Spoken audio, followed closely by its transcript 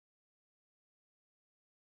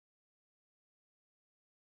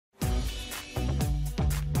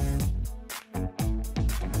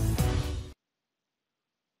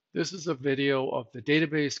This is a video of the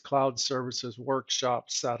Database Cloud Services Workshop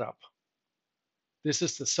setup. This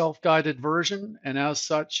is the self-guided version, and as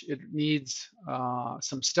such, it needs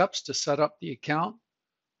some steps to set up the account.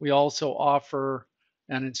 We also offer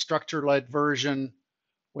an instructor-led version,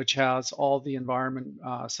 which has all the environment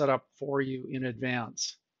set up for you in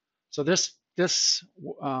advance. So this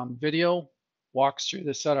video walks through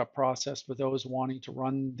the setup process for those wanting to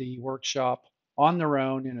run the workshop on their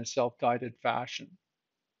own in a self-guided fashion.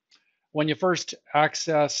 When you first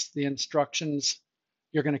access the instructions,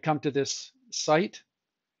 you're going to come to this site,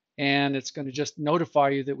 and it's going to just notify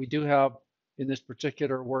you that we do have, in this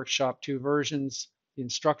particular workshop, two versions, the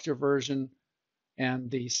instructor version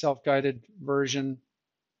and the self-guided version.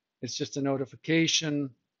 It's just a notification.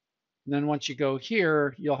 And then once you go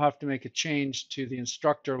here, you'll have to make a change to the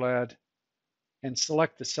instructor-led and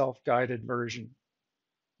select the self-guided version.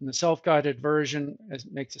 And the self-guided version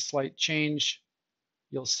makes a slight change.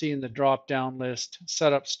 You'll see in the drop-down list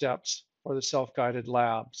setup steps for the self-guided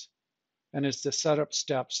labs. And it's the setup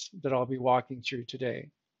steps that I'll be walking through today.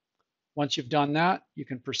 Once you've done that, you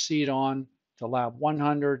can proceed on to lab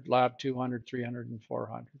 100, lab 200, 300, and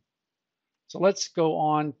 400. So let's go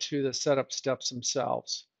on to the setup steps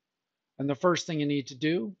themselves. And the first thing you need to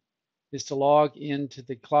do is to log into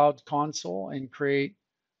the Cloud Console and create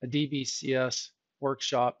a DBCS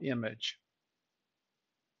workshop image.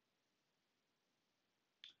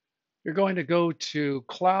 You're going to go to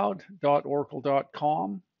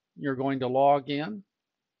cloud.oracle.com. You're going to log in.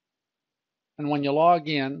 And when you log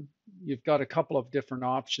in, you've got a couple of different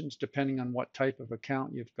options depending on what type of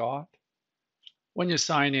account you've got. When you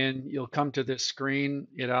sign in, you'll come to this screen.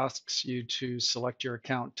 It asks you to select your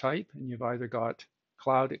account type, and you've either got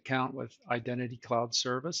cloud account with Identity Cloud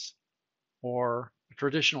Service or a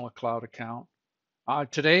traditional cloud account.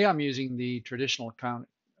 Today, I'm using the traditional account,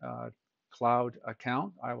 cloud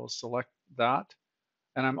account. I will select that.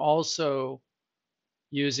 And I'm also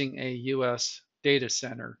using a US data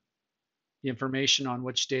center. The information on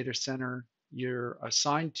which data center you're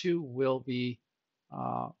assigned to will be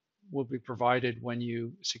provided when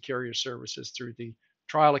you secure your services through the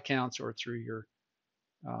trial accounts or through your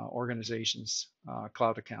organization's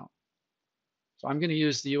cloud account. So I'm going to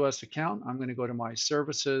use the US account. I'm going to go to my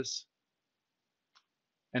services.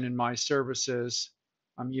 And in my services,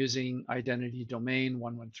 I'm using identity domain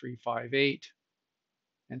 11358.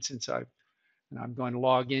 And since I'm going to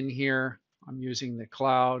log in here, I'm using the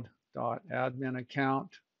cloud.admin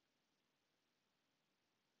account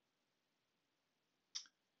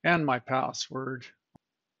and my password.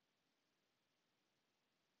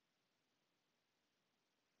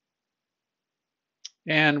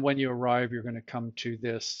 And when you arrive, you're going to come to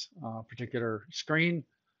this particular screen.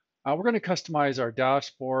 We're going to customize our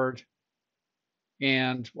dashboard.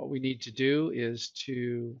 And what we need to do is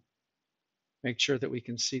to make sure that we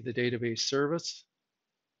can see the database service.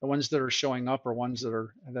 The ones that are showing up are ones that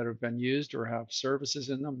have been used or have services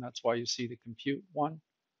in them. That's why you see the compute one.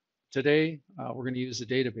 Today, we're going to use the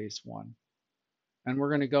database one. And we're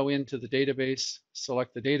going to go into the database,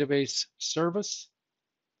 select the database service.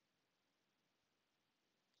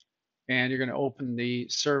 And you're going to open the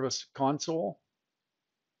service console.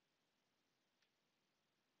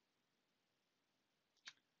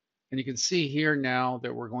 And you can see here now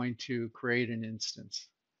that we're going to create an instance.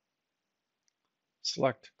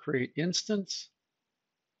 Select Create Instance.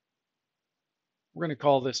 We're going to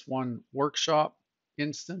call this one Workshop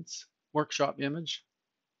Instance, Workshop Image.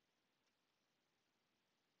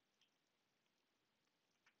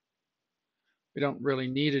 We don't really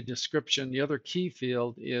need a description. The other key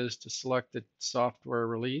field is to select the software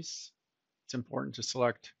release. It's important to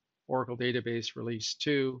select Oracle Database Release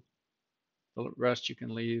 2. The rest you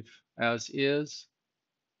can leave as is.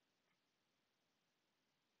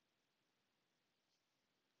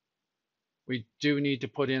 We do need to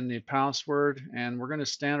put in the password, and we're going to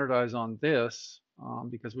standardize on this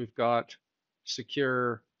because we've got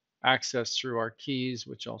secure access through our keys,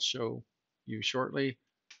 which I'll show you shortly.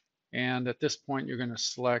 And at this point, you're going to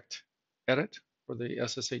select Edit for the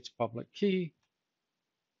SSH public key.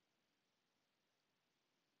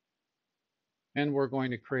 And we're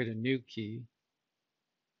going to create a new key.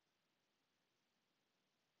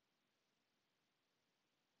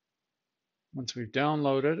 Once we've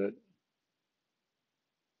downloaded it,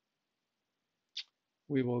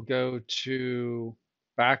 we will go to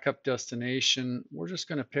backup destination. We're just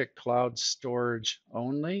going to pick cloud storage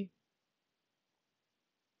only.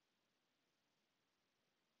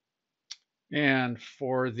 And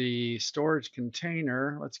for the storage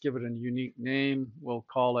container, let's give it a unique name. We'll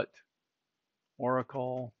call it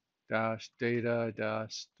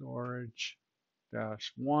Oracle-data-storage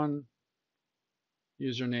cloud-1.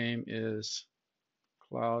 Username is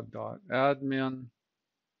cloud.admin.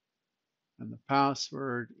 And the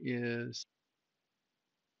password is,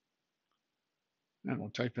 and we'll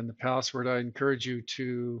type in the password. I encourage you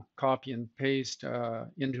to copy and paste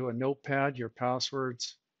into a notepad your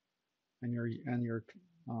passwords and your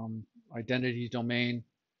identity domain.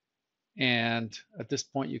 And at this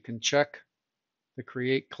point, you can check the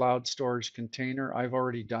create cloud storage container. I've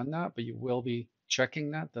already done that, but you will be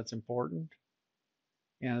checking that. That's important.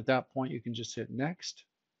 And at that point, you can just hit next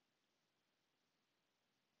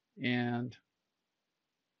and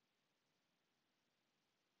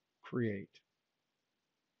create.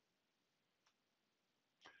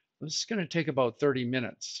 This is going to take about 30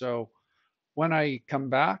 minutes. So when I come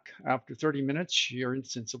back after 30 minutes, your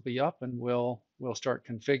instance will be up and we'll start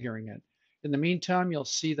configuring it. In the meantime, you'll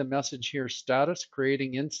see the message here, status,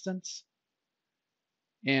 creating instance.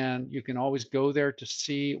 And you can always go there to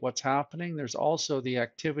see what's happening. There's also the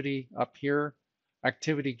activity up here.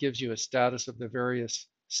 Activity gives you a status of the various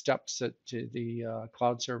steps that the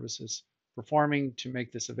cloud service is performing to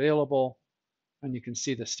make this available. And you can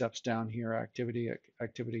see the steps down here,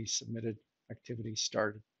 activity submitted, activity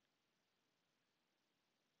started.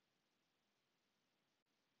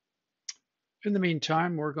 In the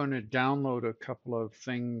meantime, we're going to download a couple of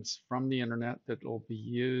things from the internet that will be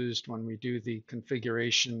used when we do the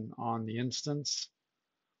configuration on the instance.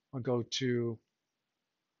 I'll go to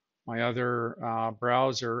my other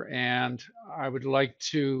browser, and I would like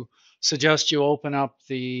to suggest you open up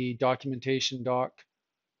the documentation doc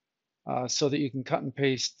so that you can cut and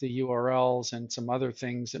paste the URLs and some other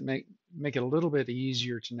things that make it a little bit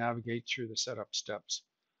easier to navigate through the setup steps.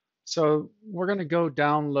 So we're going to go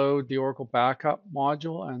download the Oracle Backup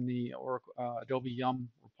module and the Oracle, Adobe Yum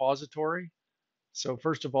repository. So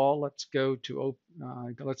first of all, let's go to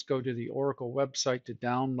the Oracle website to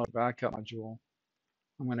download the Backup module.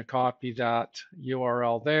 I'm going to copy that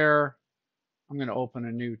URL there. I'm going to open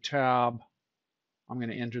a new tab. I'm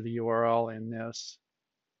going to enter the URL in this,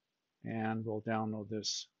 and we'll download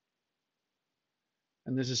this.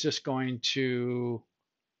 And this is just going to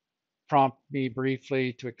prompt me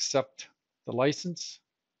briefly to accept the license,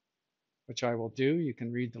 which I will do. You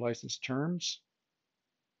can read the license terms.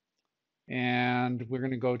 And we're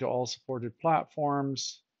going to go to all supported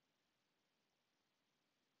platforms.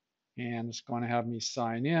 And it's going to have me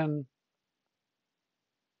sign in.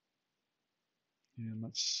 And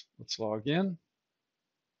let's log in.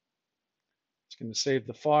 It's going to save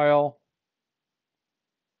the file.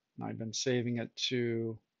 And I've been saving it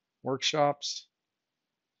to workshops.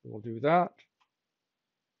 So we'll do that.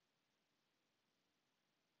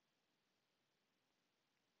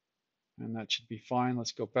 And that should be fine.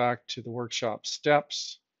 Let's go back to the workshop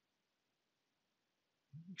steps.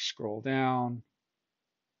 Scroll down.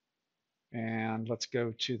 And let's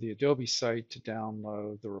go to the Adobe site to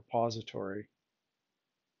download the repository.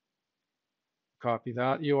 Copy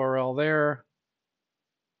that URL there.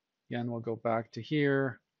 Again, we'll go back to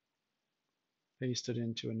here, paste it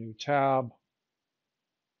into a new tab.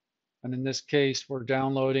 And in this case, we're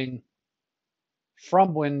downloading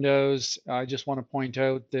from Windows. I just want to point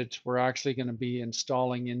out that we're actually going to be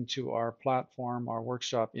installing into our platform, our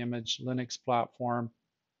workshop image Linux platform.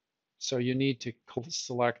 So you need to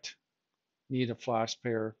select need a flash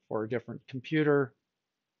player for a different computer.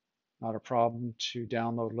 Not a problem to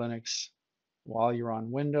download Linux while you're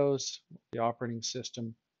on Windows. The operating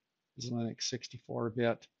system is Linux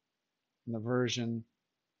 64-bit, and the version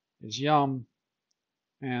is Yum,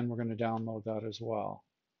 and we're going to download that as well.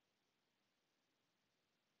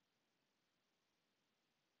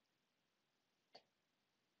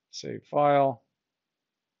 Save file.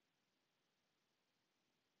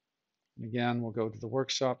 And again, we'll go to the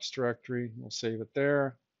workshops directory. We'll save it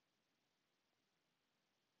there.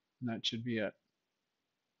 And that should be it.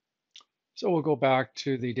 So we'll go back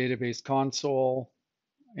to the database console,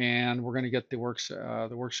 and we're going to get the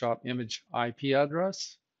workshop image IP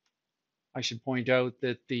address. I should point out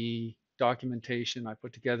that the documentation I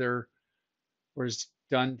put together was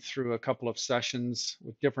done through a couple of sessions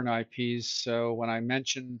with different IPs. So when I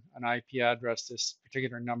mention an IP address, this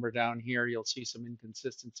particular number down here, you'll see some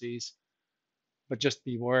inconsistencies. But just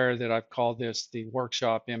beware that I've called this the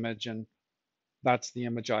workshop image, and that's the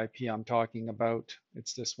image IP I'm talking about.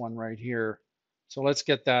 It's this one right here. So let's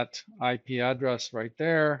get that IP address right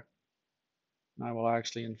there. And I will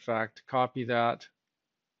actually, in fact, copy that,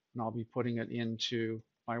 and I'll be putting it into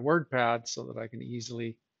my WordPad so that I can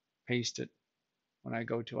easily paste it when I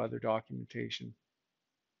go to other documentation.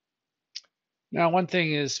 Now, one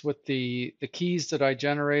thing is with the keys that I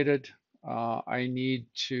generated, I need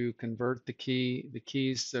to convert the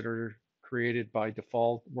keys that are created by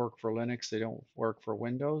default work for Linux. They don't work for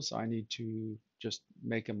Windows. I need to just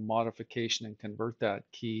make a modification and convert that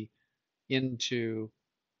key into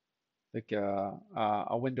like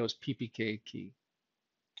a Windows PPK key.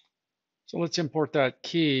 So let's import that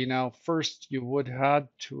key. Now, first you would had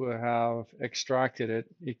to have extracted it.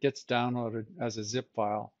 It gets downloaded as a zip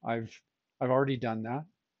file. I've already done that.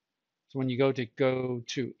 So when you go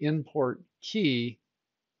to import key,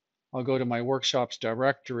 I'll go to my workshops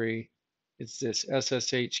directory. It's this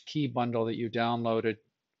SSH key bundle that you downloaded,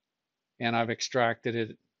 and I've extracted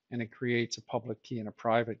it, and it creates a public key and a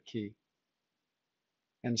private key.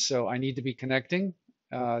 And so I need to be connecting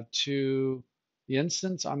to the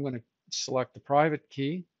instance. I'm going to select the private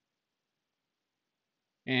key,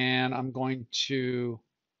 and I'm going to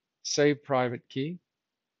save private key.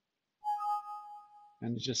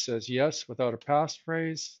 And it just says yes without a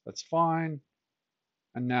passphrase. That's fine.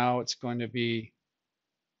 And now it's going to be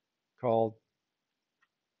called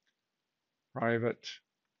private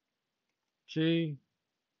key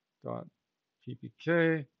dot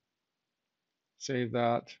ppk. Save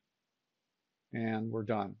that, and we're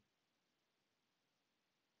done.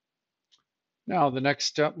 Now the next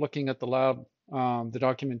step, looking at the lab, the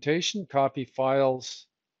documentation, copy files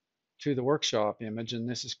to the workshop image, and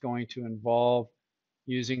this is going to involve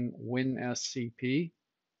using WinSCP.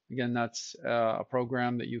 Again, that's a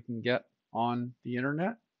program that you can get on the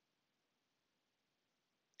internet.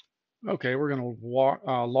 Okay, we're going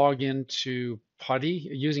to log into PuTTY,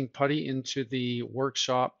 using PuTTY into the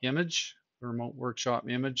workshop image, the remote workshop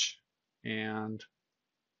image, and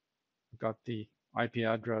we've got the IP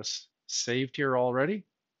address saved here already.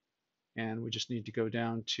 And we just need to go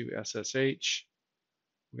down to SSH.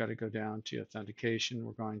 We've got to go down to authentication.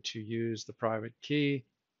 We're going to use the private key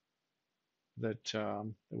that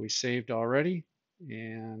we saved already.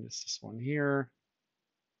 And it's this one here.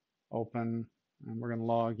 Open. And we're going to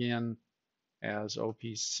log in as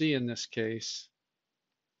OPC in this case.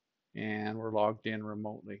 And we're logged in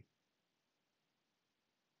remotely.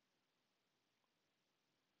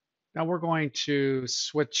 Now we're going to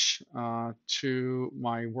switch to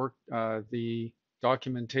my work, the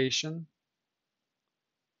documentation.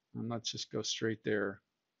 And let's just go straight there.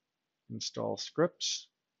 Install scripts.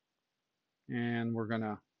 And we're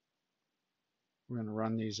gonna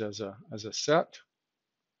run these as a set.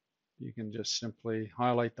 You can just simply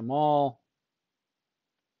highlight them all,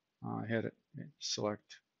 hit it,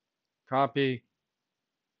 select copy,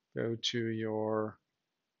 go to your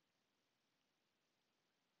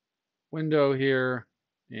window here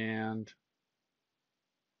and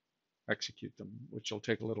execute them, which will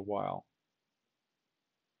take a little while.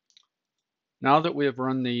 Now that we have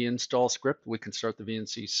run the install script, we can start the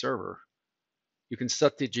VNC server. You can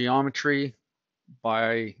set the geometry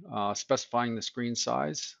by specifying the screen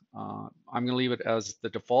size. I'm going to leave it as the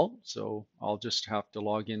default, so I'll just have to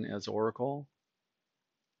log in as Oracle.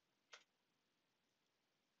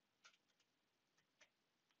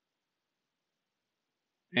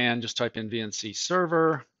 And just type in VNC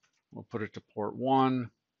server. We'll put it to port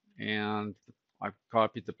 1, and I've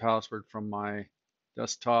copied the password from my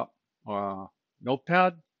desktop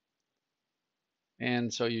notepad.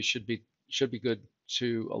 And so you should be good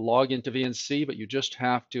to log into VNC, but you just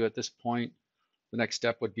have to, at this point, the next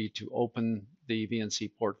step would be to open the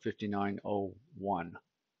VNC port 5901.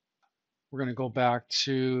 We're going to go back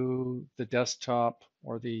to the desktop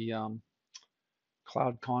or the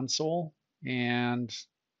cloud console, and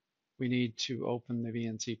we need to open the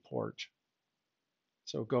VNC port.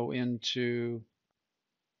 So go into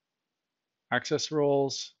access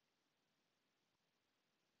roles,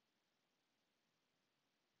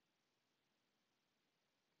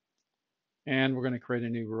 and we're going to create a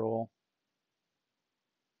new role.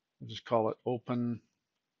 We'll just call it open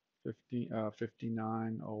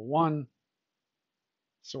 5901.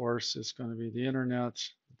 Source is going to be the internet.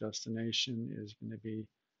 The destination is going to be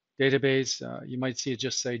database. You might see it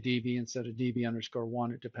just say DB instead of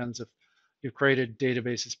DB_1. It depends if you've created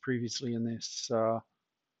databases previously in this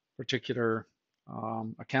particular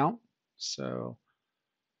account. So,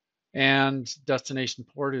 and destination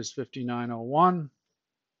port is 5901,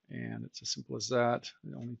 and it's as simple as that.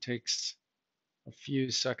 It only takes a few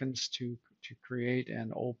seconds to create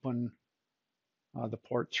and open the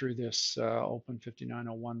port through this open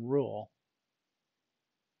 5901 rule.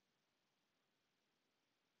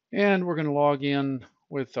 And we're going to log in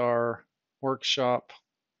with our workshop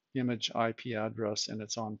image IP address, and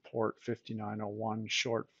it's on port 5901,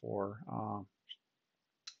 short for,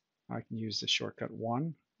 I can use the shortcut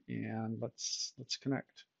 1, and let's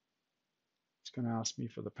connect. It's going to ask me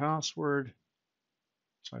for the password,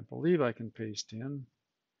 which I believe I can paste in.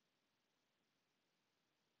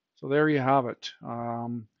 So there you have it. There's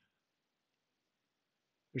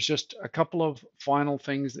just a couple of final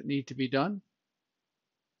things that need to be done.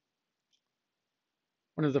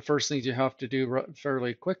 One of the first things you have to do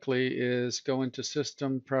fairly quickly is go into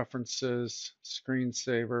System Preferences,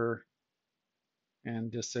 Screensaver,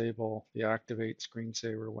 and disable the Activate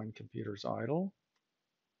Screensaver when computer's idle.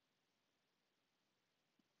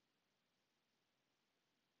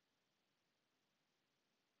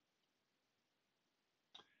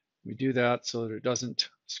 We do that so that it doesn't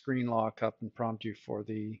screen lock up and prompt you for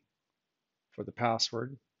the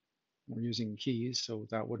password. We're using keys, so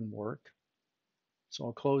that wouldn't work. So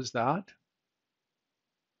I'll close that.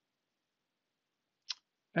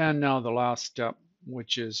 And now the last step,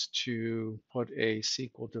 which is to put a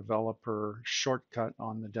SQL Developer shortcut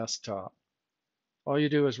on the desktop. All you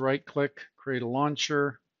do is right-click, create a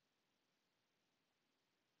launcher,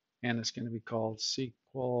 and it's going to be called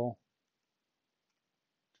SQL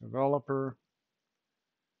Developer.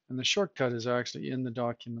 And the shortcut is actually in the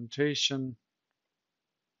documentation.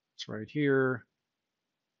 It's right here.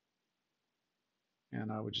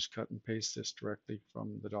 And I would just cut and paste this directly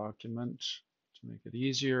from the document to make it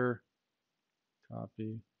easier.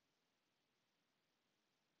 Copy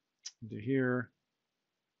into here.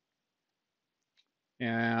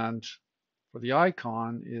 And for the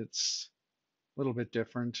icon, it's a little bit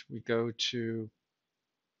different. We go to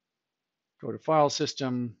File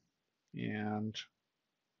System, and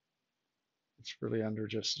it's really under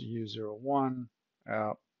just U01,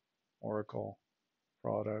 App, Oracle,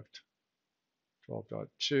 Product,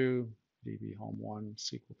 12.2, DB Home 1,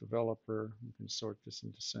 SQL Developer. You can sort this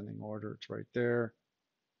in descending order. It's right there.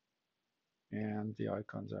 And the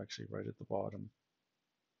icon's actually right at the bottom.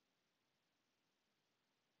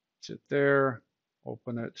 Sit there,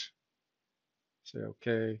 open it, say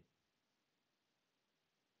OK.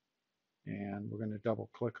 And we're going to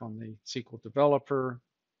double click on the SQL Developer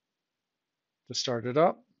to start it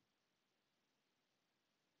up.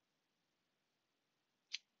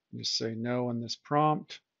 Just say no in this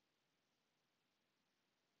prompt.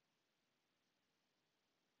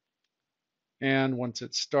 And once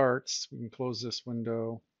it starts, we can close this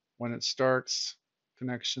window. When it starts,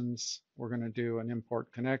 connections, we're going to do an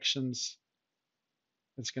import connections.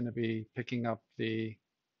 It's going to be picking up the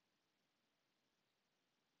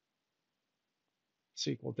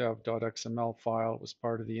SQL dev.xml file. It was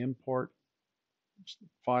part of the import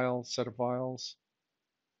file, set of files.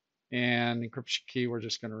 And encryption key, we're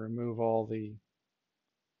just going to remove all the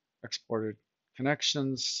exported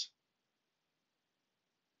connections.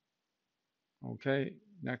 Okay,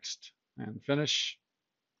 next and finish.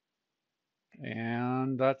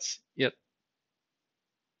 And that's it.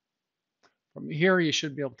 From here, you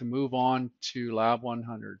should be able to move on to Lab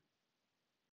 100.